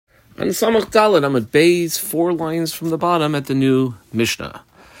And Samach Dalet Amud Beis, 4 lines from the bottom at the new Mishnah.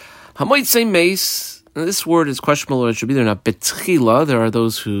 Hamoit say mace. This word is questionable, or it should be there not betchila. There are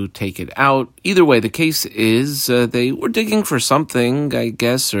those who take it out. Either way, the case is they were digging for something, I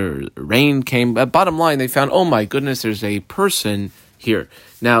guess, or rain came. Bottom line, they found, oh my goodness, there's a person here.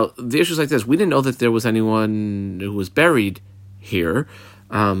 Now, the issue is like this. We didn't know that there was anyone who was buried here.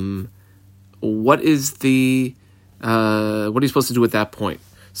 What is the what are you supposed to do at that point?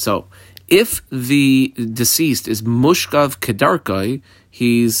 So, if the deceased is mushkav kedarkai,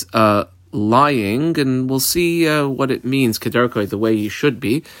 he's lying, and we'll see what it means, kedarkai, the way he should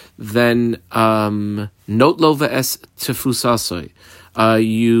be, then not lova es tefusasoi.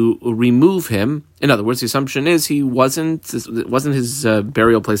 You remove him. In other words, the assumption is it wasn't his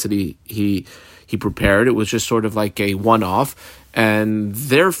burial place that he prepared. It was just sort of like a one-off, and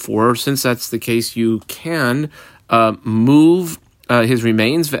therefore, since that's the case, you can move his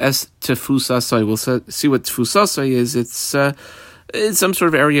remains. Ve'es tefusasai. We'll see what tefusasai is. It's some sort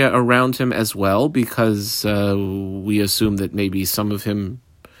of area around him as well, because we assume that maybe some of him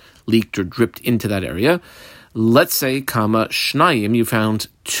leaked or dripped into that area. Let's say, kama shnayim, you found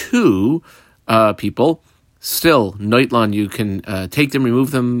 2 people. Still, noitlan, you can take them,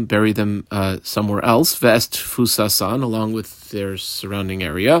 remove them, bury them somewhere else. Vest fusasan, along with their surrounding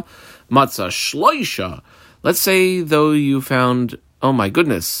area. Matzah shloisha. Let's say, though, you found, oh my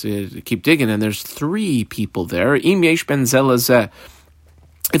goodness, keep digging, and there's 3 people there. Im yesh ben zelazeh.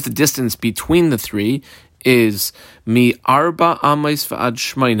 If the distance between the 3 is mi arba amas v'ad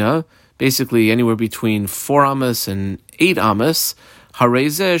shmeina, basically anywhere between 4 amas and 8 amas,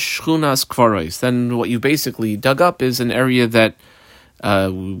 hareze shchunas kvaros. Then what you basically dug up is an area that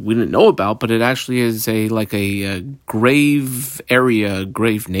we didn't know about, but it actually is a grave area,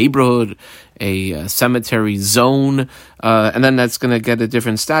 grave neighborhood, a cemetery zone, and then that's going to get a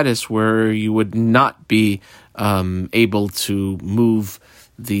different status where you would not be able to move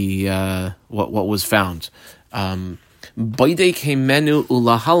the what was found. Baidei kemenu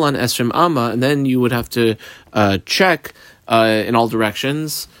ulahalan esrim ama, and then you would have to check in all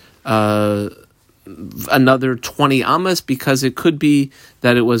directions another 20 amas, because it could be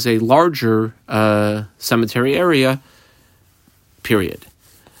that it was a larger cemetery area, period.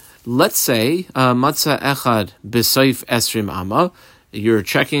 Let's say matzah echad b'seif esrim ama, you're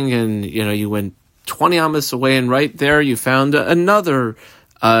checking and you went 20 amas away, and right there you found another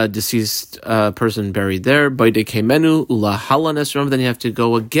deceased person buried there. Baidei kemenu ulahalan esrim, then you have to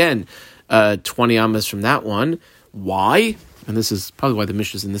go again 20 amas from that one. Why? And this is probably why the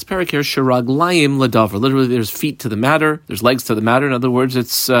Mishnah is in this parak here. Shiraglayim ladavar. Literally, there's feet to the matter. There's legs to the matter. In other words,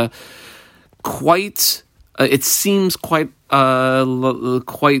 it's quite. It seems quite so,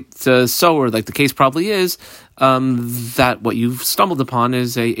 or like the case probably is, that what you've stumbled upon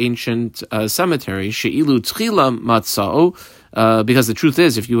is a ancient cemetery. She'ilu tchila matzao. Because the truth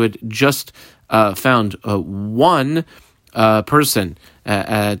is, if you had just found one person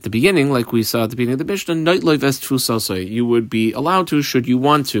at the beginning, like we saw at the beginning of the Mishnah, you would be allowed to, should you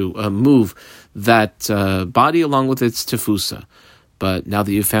want to, move that body along with its tefusa. But now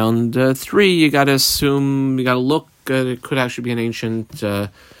that you found 3, you got to assume, you got to look, it could actually be an ancient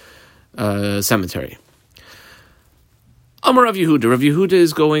cemetery. Amar Rav Yehuda. Rav Yehuda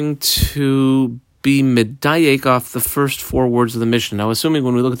is going to be medayek off the first 4 words of the Mishnah. Now, assuming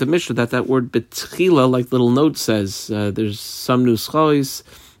when we look at the Mishnah that word betchila, like the little note says, there's some nuschos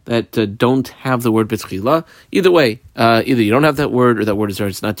that don't have the word betchila. Either way, either you don't have that word, or that word is there,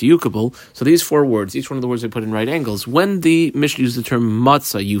 it's not diukable. So these 4 words, each one of the words they put in right angles. When the Mishnah uses the term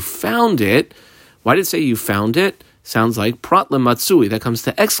matzah, you found it. Why did it say you found it? Sounds like pratla matsui. That comes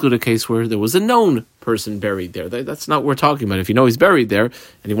to exclude a case where there was a known person buried there. That's not what we're talking about. If you know he's buried there,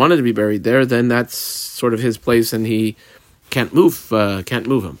 and he wanted to be buried there, then that's sort of his place, and he can't move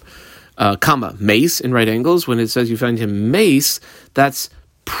him. Comma, mace in right angles. When it says you found him mace, that's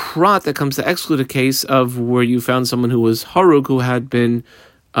prat. That comes to exclude a case of where you found someone who was harug, who had been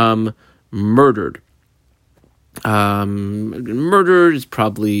murdered. Murder is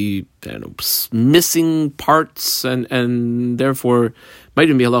probably missing parts, and therefore might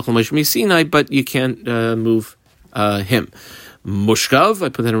even be halachah l'moshe Sinai, but you can't move him. Mushkav, I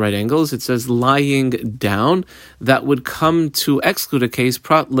put that in right angles. It says lying down. That would come to exclude a case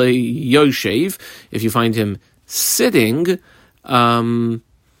prat le yoshev, if you find him sitting, or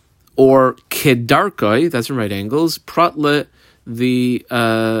kedarkoi. That's in right angles. Prat le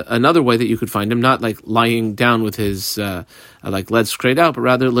another way that you could find him, not like lying down with his like legs straight out, but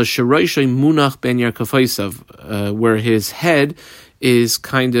rather l'sharoishay munach ben yarkafaisav, where his head is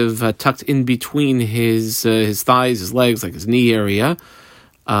kind of tucked in between his thighs, his legs, like his knee area.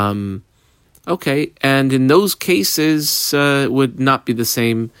 Okay, and in those cases, it would not be the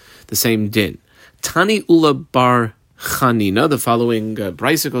same din. Tani ula bar chanina. The following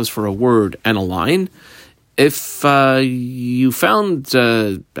brisa goes for a word and a line. If you found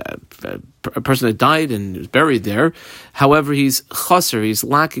a person that died and was buried there, however, he's chaser, he's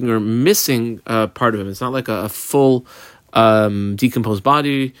lacking or missing part of him. It's not like a full decomposed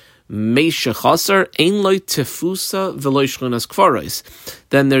body. Meisha chaser ein loy tefusa v'loy shchunas kfaros.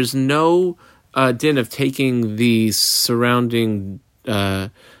 Then there's no din of taking the surrounding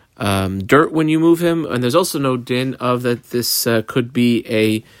dirt when you move him, and there's also no din of that this could be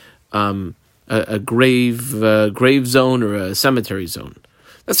a grave zone or a cemetery zone.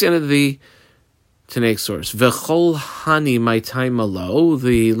 That's the end of the Tanaic source. V'chol hani my time alo,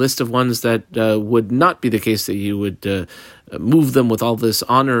 the list of ones that would not be the case that you would move them with all this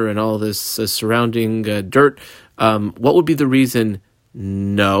honor and all this surrounding dirt. What would be the reason?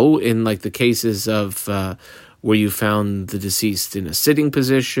 No, in like the cases of where you found the deceased in a sitting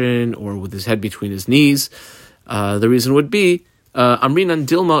position or with his head between his knees, the reason would be Amrinan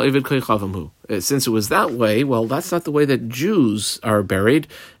Dilma Evid Koichavamhu. Since it was that way, well, that's not the way that Jews are buried,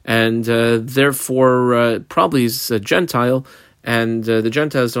 and therefore probably he's a Gentile, and the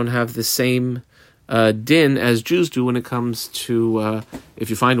Gentiles don't have the same din as Jews do when it comes to if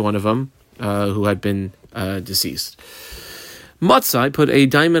you find one of them who had been deceased. Matzah, I put a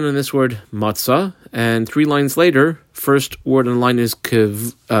diamond on this word matzah, and 3 lines later, first word on the line is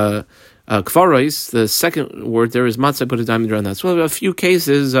kvaros. The second word there is matzah. I put a diamond around that. So we have a few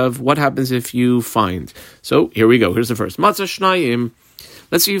cases of what happens if you find. So here we go. Here's the first. Matzah shnayim.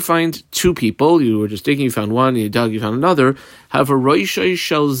 Let's say you find 2 people. You were just digging, you found one, you dug, you found another. Have a roishay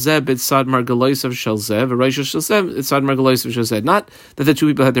shel zeb itzad margaloisav shel zev, a roishay shel zeb itzad margaloisav shel zeb. Not that the 2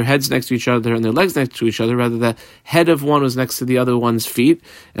 people had their heads next to each other and their legs next to each other, rather the head of one was next to the other one's feet,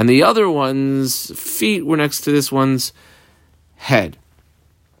 and the other one's feet were next to this one's head.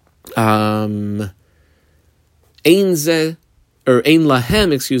 Ein lahem,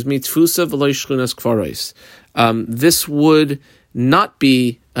 tfusa v'loy shchunas kfaros. This would not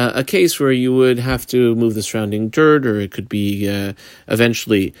be a case where you would have to move the surrounding dirt, or it could be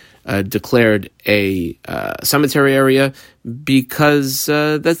eventually declared a cemetery area, because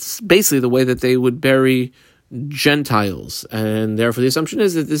that's basically the way that they would bury Gentiles, and therefore the assumption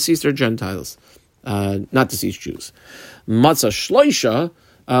is that the deceased are Gentiles, not deceased Jews. Matzah shloisha,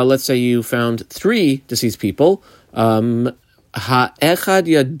 let's say you found 3 deceased people, ha'echad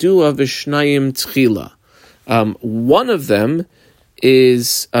yadua v'shnayim tchila. One of them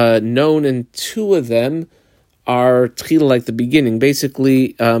is known, and 2 of them are tchila, like the beginning.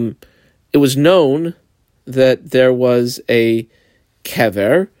 Basically, it was known that there was a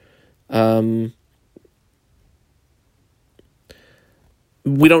kever.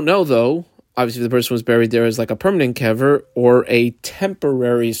 We don't know, though, obviously, if the person was buried there as like a permanent kever or a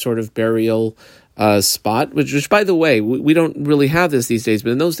temporary sort of burial spot, which by the way, we don't really have this these days,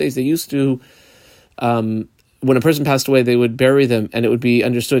 but in those days they used to, when a person passed away, they would bury them, and it would be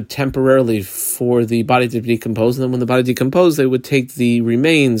understood temporarily for the body to decompose. And then when the body decomposed, they would take the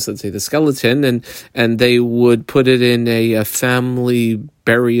remains, let's say the skeleton, and they would put it in a family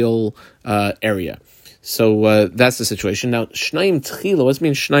burial area. So that's the situation. Now, Shnayim Tchila, what's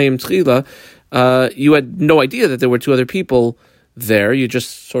mean Shnayim Tchila? You had no idea that there were 2 other people there. You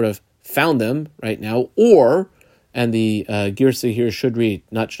just sort of found them right now. Or, and the Girsa here should read,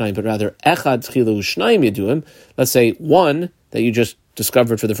 not Shnayim, but rather Echad Tchila Shnayim Yeduim. Let's say 1 that you just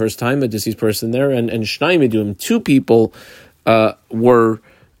discovered for the first time, a deceased person there, and Shnayim Yeduim, 2 people were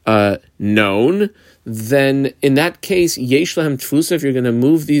known. Then in that case, yesh lahem tfusa, if you're going to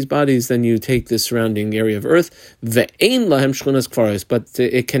move these bodies, then you take the surrounding area of earth. Ve'ein lahem shchunas kfaros, but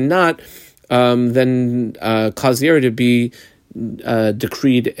it cannot then cause the area to be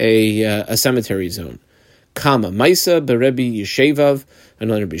decreed a cemetery zone. Kama Maisa beRebbi Yeshevav,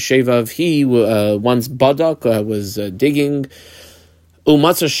 another Rebbi Yeshevav. He once Badak was digging.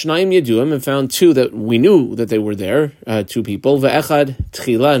 Umatzah Shnayim Yeduim, and found 2 that we knew that they were there, 2 people. Ve'echad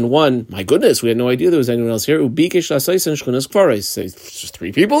Tchila, and 1, my goodness, we had no idea there was anyone else here. Ubikesh Lasais and Shchunas Kfaros. Just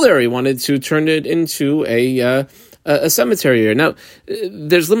 3 people there. He wanted to turn it into a cemetery area. Now,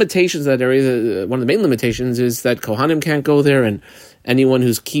 there's limitations to that area. One of the main limitations is that Kohanim can't go there, and anyone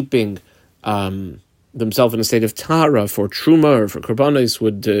who's keeping themselves in a state of Tahara for Truma or for Korbanos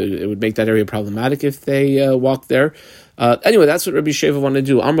it would make that area problematic if they walk there. Anyway, that's what Rabbi Sheva wanted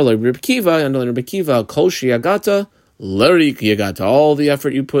to do. Amar Rabbi Kiva, and Rabbi Kiva, Kol Shiagata Lerik Yagat, all the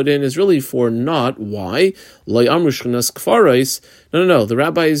effort you put in is really for naught. Why? No. The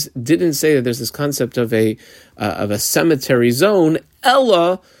rabbis didn't say that there's this concept of a cemetery zone.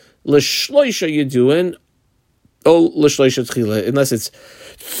 Ella l'shloisha yeduen, l'shloisha tchila, unless it's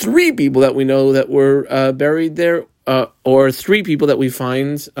 3 people that we know that were buried there, or 3 people that we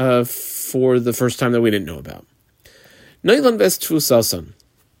find for the first time that we didn't know about. Noilan best tfusasan.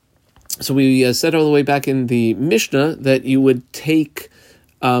 So we said all the way back in the Mishnah that you would take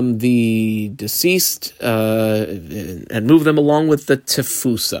the deceased and move them along with the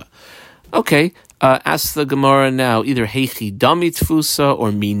tefusa. Okay, ask the Gemara now, either heichi dami tefusa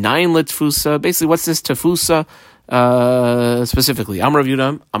or minayin letfusa. Basically, what's this tefusa specifically? Amar Rav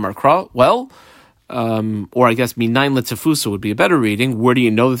Yudam, Amar Kra. Well, or I guess minayin letefusa would be a better reading. Where do you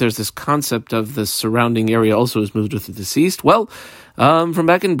know that there's this concept of the surrounding area also is moved with the deceased? Well, from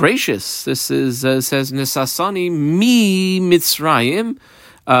back in Bereshis, this is says Nisasani mi Mitzrayim.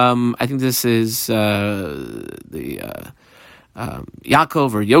 I think this is the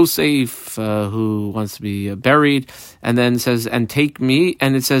Yaakov or Yosef who wants to be buried, and then says, and take me,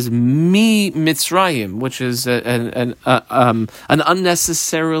 and it says mi Mitzrayim, which is an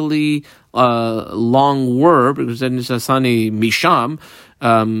unnecessarily long word, because then Nisasani Misham,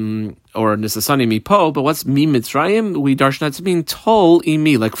 or Nisasani Mipo, but what's mi Mitzrayim? We darshan that to mean tol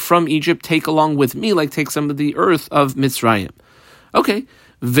imi, like from Egypt, take along with me, like take some of the earth of Mitzrayim. Okay.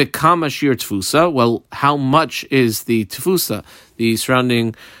 V'kama shir tfusa. Well, how much is the tfusa, the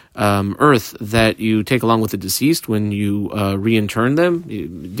surrounding earth that you take along with the deceased when you reintern them? You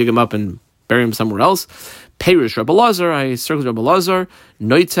dig them up and bury them somewhere else. Perish Rabbi Lazar, I circled Rabbi Lazar.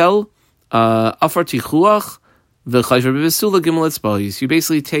 Noitel afar tichuach v'chayver b'vesula gimel etzba'is. You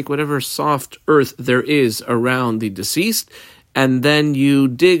basically take whatever soft earth there is around the deceased, and then you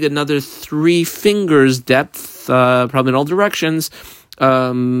dig another 3 fingers depth, probably in all directions.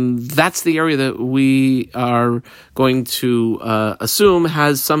 That's the area that we are going to assume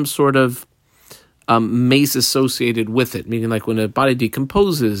has some sort of mace associated with it, meaning like when a body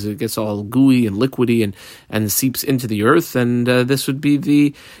decomposes, it gets all gooey and liquidy and seeps into the earth, and this would be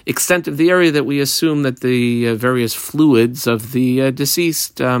the extent of the area that we assume that the various fluids of the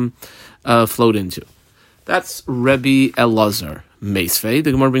deceased flowed into. That's Rebbe Elazar Meisvei.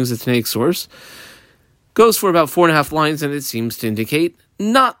 The Gemara brings the Tanaic source. Goes for about 4.5 lines, and it seems to indicate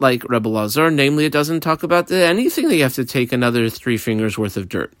not like Rebbe Lazar, namely it doesn't talk about anything that you have to take another 3 fingers worth of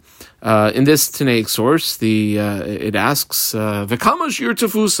dirt. In this Tanaic source, it asks, V'kama shir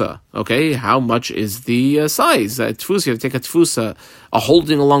tefusa? Okay, how much is the size? Tefusa, you have to take a tefusa, a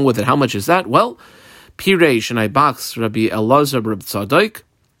holding along with it. How much is that? Well, Pireish, and I box Rabbi Elazar Reb Tzadok,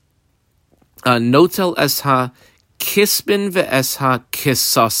 Notel esha kisbin ve'esha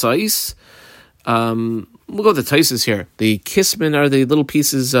kisasais. We'll go to the Taisus here. The kismin are the little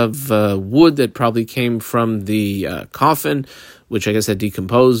pieces of wood that probably came from the coffin, which I guess had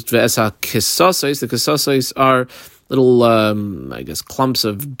decomposed. Ve'esa kisasais. The kisasais are little, clumps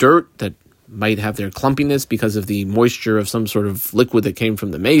of dirt that might have their clumpiness because of the moisture of some sort of liquid that came from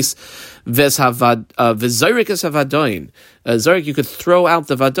the mace. V'zayrik es havadoin. Zarek, you could throw out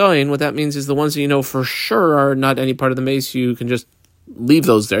the vadoin. What that means is the ones that you know for sure are not any part of the mace, you can just leave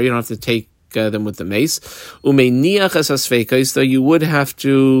those there. You don't have to take them with the mace. Umeiniach es hasfeikais, though you would have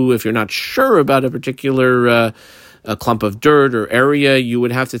to, if you're not sure about a particular a clump of dirt or area, you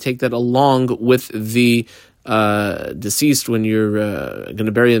would have to take that along with the deceased when you're going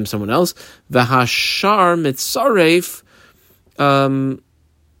to bury them somewhere else. V'hashar mitzaref. I'm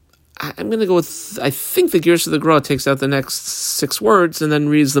going to go with, I think the Gersh of the Gra takes out the next 6 words and then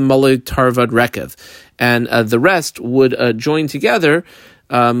reads the Malay Tarvad Rekev. And the rest would join together.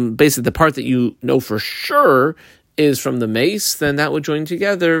 Basically, the part that you know for sure is from the mace, then that would join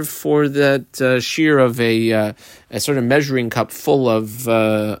together for that shear of a sort of measuring cup full of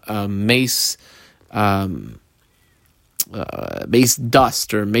mace mace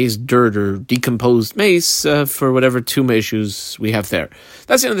dust or mace dirt or decomposed mace for whatever tumor issues we have there.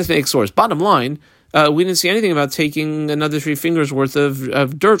 That's the end of the Tanaic source. Bottom line, we didn't see anything about taking another 3 fingers worth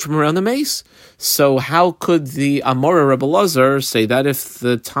of dirt from around the mace. So how could the Amora Rebbe Lazar say that if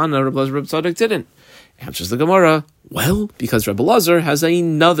the Tana Rebbe Lazar Rebbe Tzadok didn't? Answers the Gemara, well, because Rebbe Lazar has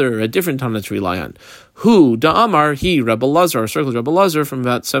a different Tana to rely on. Who, Da'amar, he, Rebbe Lazar, circled Rebbe Lazar from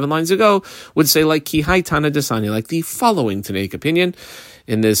about 7 lines ago, would say like Ki Hai Tana Desani, like the following Tanaic opinion.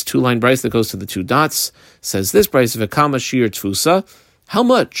 In this 2-line bryce that goes to the 2 dots, says this bryce, V'kama shir tfusa. How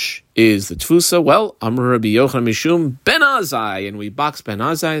much is the tfusa? Well, Amar Rabbi Yochanan Mishum Ben Azai, and we box Ben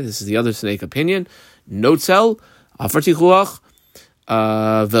Azai. This is the other Tanaic opinion. Notel, Afar Tichuach,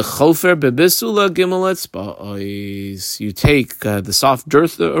 The chofer bebisula gimel etzba'os. You take the soft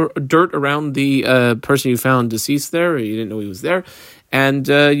dirt around the person you found deceased there, or you didn't know he was there, and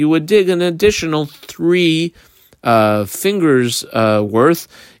you would dig an additional 3 fingers worth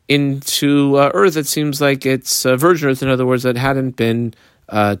into earth. It seems like it's virgin earth, in other words, that hadn't been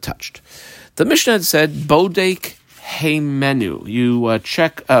touched. The Mishnah had said, Bodek Heimenu. You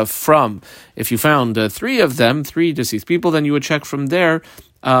check from, if you found 3 of them, 3 deceased people, then you would check from there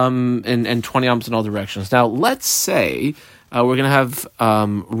and 20 amps in all directions. Now, let's say we're going to have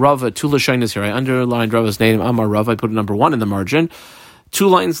Rava, 2 lashonos here. I underlined Rava's name, Amar Rava. I put a number 1 in the margin. 2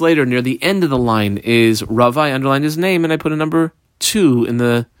 lines later, near the end of the line, is Rava. I underlined his name, and I put a number 2 in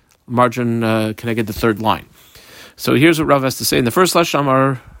the margin. Can I get the 3rd line? So here's what Rava has to say. In the first lashon,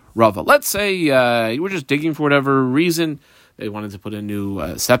 Amar Rava. Let's say you were just digging for whatever reason. They wanted to put a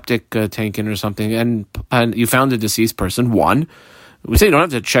new septic tank in or something, and you found a deceased person, 1. We say you don't have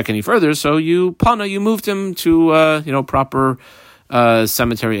to check any further, so you moved him to proper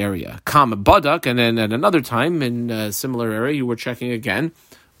cemetery area. Kam badak, and then at another time in a similar area, you were checking again.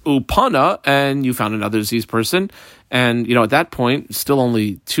 Upana, and you found another deceased person, and at that point, still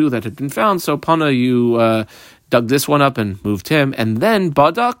only 2 that had been found. So pana, you dug this one up and moved him, and then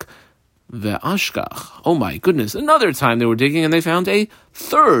badak the ashkach. Oh my goodness! Another time they were digging and they found a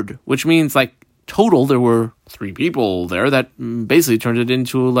 3rd, which means like total there were 3 people there. That basically turned it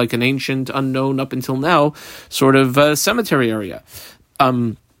into like an ancient, unknown up until now sort of cemetery area.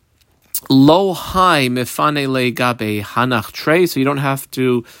 Lo hai mefane le gabe hanach trey, so you don't have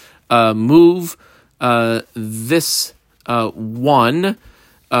to move this one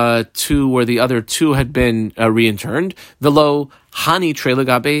to where the other 2 had been reinterned. Velo hani trey le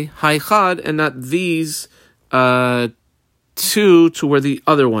gabe hai chad, and not these 2 to where the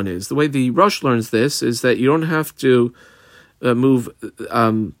other one is. The way the Rosh learns this is that you don't have to move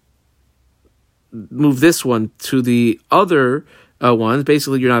this one to the other ones.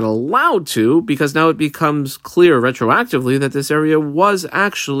 Basically, you're not allowed to, because now it becomes clear retroactively that this area was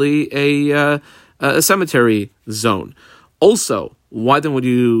actually a cemetery zone. Also, why then would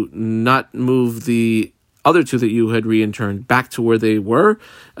you not move the other 2 that you had reinterned back to where they were?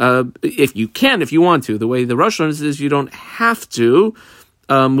 If you want to. The way the Rosh learns is you don't have to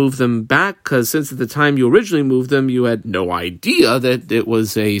move them back, because since at the time you originally moved them, you had no idea that it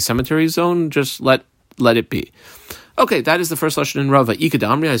was a cemetery zone. Just let it be. Okay, that is the first lashon in Rava.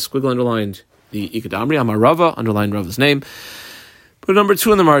 Ikadamri, I squiggle underlined the Ikadamri. Amar Rava, underlined Rava's name. Put number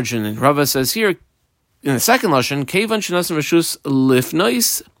 2 in the margin. And Rava says here, in the second lashon, Kevan shenasim reshus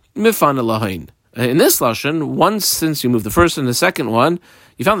lifnois mifana lahain. In this lashon, once since you moved the first and the second one,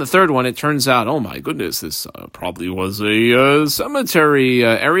 you found the 3rd one, it turns out, oh my goodness, this probably was a cemetery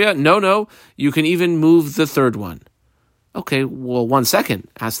area. No, you can even move the 3rd one. Okay, well, 1 second,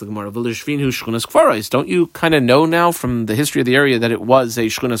 asked the Gemara, V'lishvinu shchunas kfaros. Don't you kind of know now from the history of the area that it was a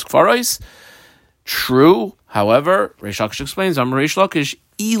shchunas kfaros? True. However, Reish Lakish explains, Amar Reish Lakish,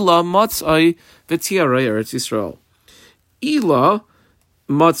 Ila matzai v'tiarei Eretz Yisrael. Ila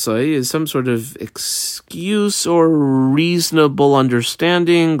matzai is some sort of excuse or reasonable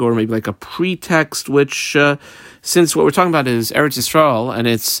understanding, or maybe like a pretext, which, since what we're talking about is Eretz Yisrael, and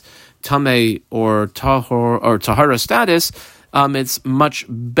it's Tameh or Tahara status, it's much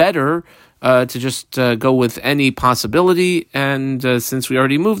better to just go with any possibility, and since we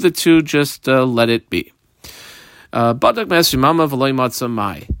already moved the 2, just let it be. Badak me'esimama v'loy matzah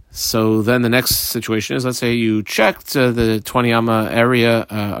mai. So then the next situation is, let's say you checked the 20 amma area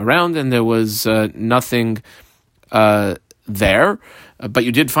around, and there was nothing there, but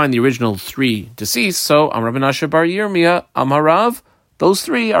you did find the original 3 deceased. So Amar ben Asher bar Yirmiyah, Amarav, those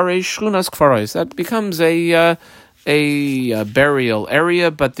 3 are a shchunas kfaros. That becomes a burial area,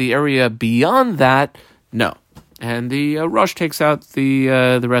 but the area beyond that, no. And the Rosh takes out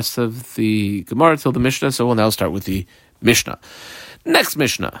the rest of the Gemara till the Mishnah, so we'll now start with the Mishnah. Next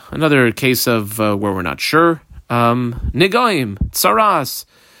Mishnah, another case of where we're not sure. Nigoim, tsaras.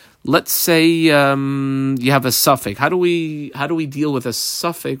 Let's say you have a suffix. How do we deal with a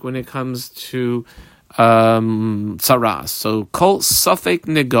suffix when it comes to tsaras? So kol suffix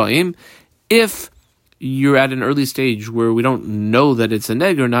nigoim. If you're at an early stage where we don't know that it's a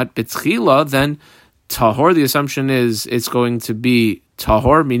neg or not, bitchila, then tahor, the assumption is it's going to be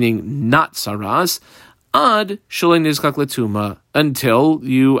tahor, meaning not saras, ad shalei nizkak letuma, until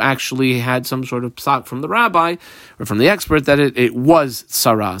you actually had some sort of psak from the rabbi or from the expert that it was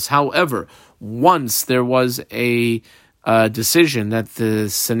saras. However, once there was a decision that the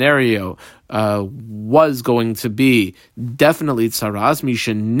scenario was going to be definitely tsaras,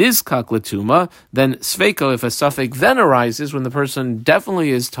 misha nizkak latuma, then sveiko, if a suffix then arises when the person definitely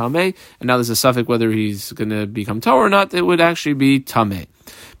is tameh, and now there's a suffix whether he's going to become tahor or not, it would actually be tameh.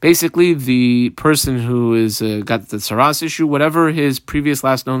 Basically, the person who is got the tsaras issue, whatever his previous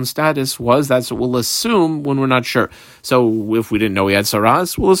last known status was, that's what we'll assume when we're not sure. So if we didn't know he had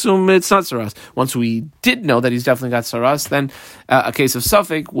tsaras, we'll assume it's not tsaras. Once we did know that he's definitely got tsaras, then a case of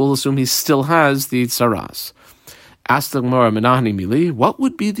suffix, we'll assume he still has the tsaras. Ask the Gemara, Menahni Mili, what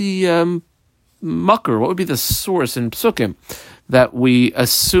would be the mucker, what would be the source in Psukim that we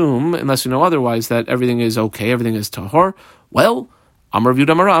assume, unless we know otherwise, that everything is okay, everything is tahor? Well, Amar Yud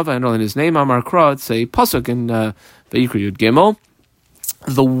Amarav, I know in his name, Amar Kra, it's a pasuk in Vayikra Yud Gimel.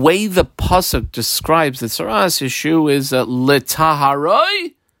 The way the pasuk describes the tsaras issue is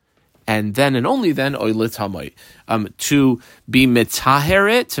litaharoi, and then and only then oy litamoi, to be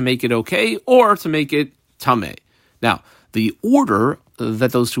mitaheret, to make it okay, or to make it tameh. Now, the order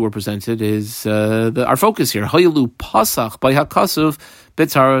that those two are presented is our focus here. Hayelu pasach by hakasuv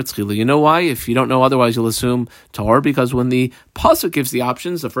betara tzchila. You know why? If you don't know otherwise, you'll assume tahor, because when the pasuk gives the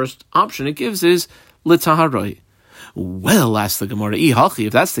options, the first option it gives is litaharoi. Well, ask the Gemara,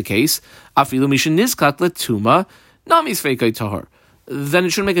 if that's the case, afilu mishin nizkat letuma namis feikai tahor. Then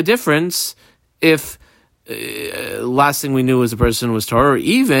it shouldn't make a difference if last thing we knew was the person was tahor, or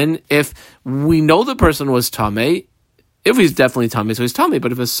even if we know the person was tameh. If he's definitely tameh, so he's tameh.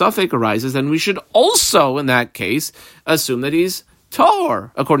 But if a suffix arises, then we should also, in that case, assume that he's tahor,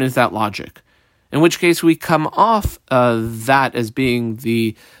 according to that logic. In which case, we come off that as being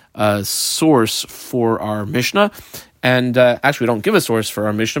the source for our Mishnah. And actually, we don't give a source for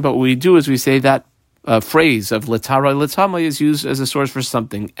our Mishnah, but what we do is we say that phrase of litarai litamai is used as a source for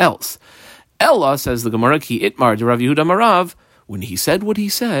something else. Ella, says the Gemara, ki itmar de Rav Yehuda Marav, when he said what he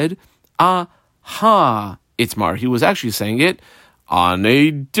said, aha, itmar. He was actually saying it on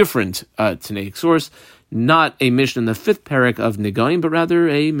a different Tanaic source, not a Mishnah in the 5th parak of Negaim, but rather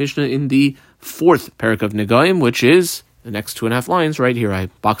a Mishnah in the 4th parak of Negaim, which is the next 2.5 lines right here. I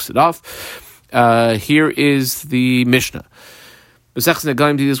boxed it off. Here is the Mishnah. B'sechs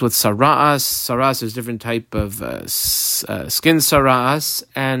Negaim deals with sara'as. Sara'as is a different type of skin sara'as,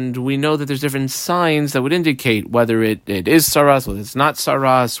 and we know that there's different signs that would indicate whether it is sara'as, whether it's not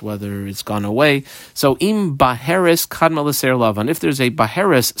sara'as, whether it's gone away. So, im baheres kadma l'ser lavan, if there's a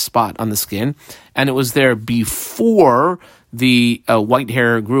baheres spot on the skin, and it was there before the white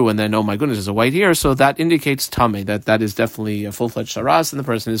hair grew, and then, oh my goodness, there's a white hair, so that indicates tameh, that is definitely a full-fledged saras, and the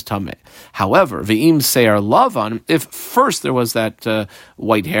person is tameh. However, ve'im se'er lavan, if first there was that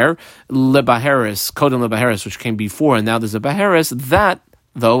white hair, lebaheres, kodem lebaheres, which came before, and now there's a baheres, that,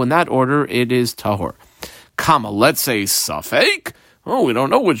 though, in that order, it is tahor. Comma, let's say safek, oh, we don't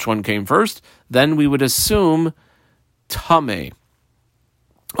know which one came first, then we would assume tameh.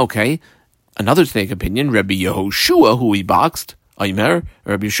 Okay, another Tanaic opinion, Rabbi Yehoshua, who he boxed, Rabbi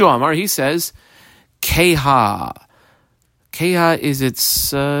Yehoshua Amar, he says, Keha. Keha is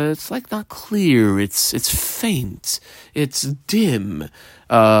it's like not clear, it's faint, it's dim,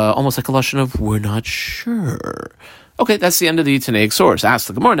 almost like a lashon of we're not sure. Okay, that's the end of the Tanaic source. Ask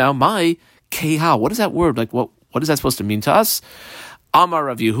the Gemara now, my Keha, what is that word? Like what is that supposed to mean to us? Amar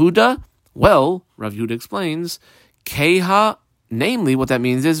Rav Yehuda, well, Rav Yehuda explains, Keha, namely what that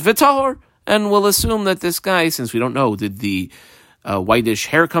means is Vitahor. And we'll assume that this guy, since we don't know, did the whitish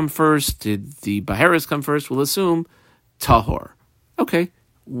hair come first? Did the baheres come first? We'll assume tahor. Okay.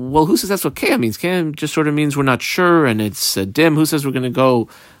 Well, who says that's what keha means? Keha just sort of means we're not sure, and it's dim. Who says we're going to go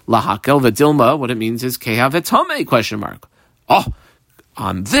lahakel v'dilma? What it means is keha v'tameh, question mark. Oh,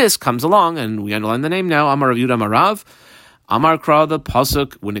 on this comes along, and we underline the name now, Amar Rav Yehuda Marav. Amar Kra, the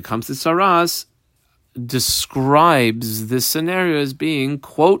pasuk, when it comes to saras, describes this scenario as being,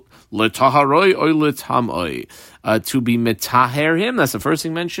 quote, letaharoi or letamoi, to be metaher him, that's the first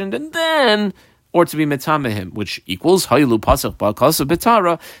thing mentioned, and then, or to be metame him, which equals haylu pasuk ba'kasa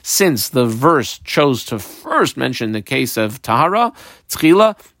betara, since the verse chose to first mention the case of tahara,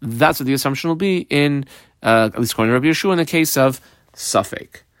 tchila, that's what the assumption will be in, at least according to Rabbi Yehoshua, in the case of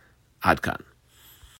safek. Adkan.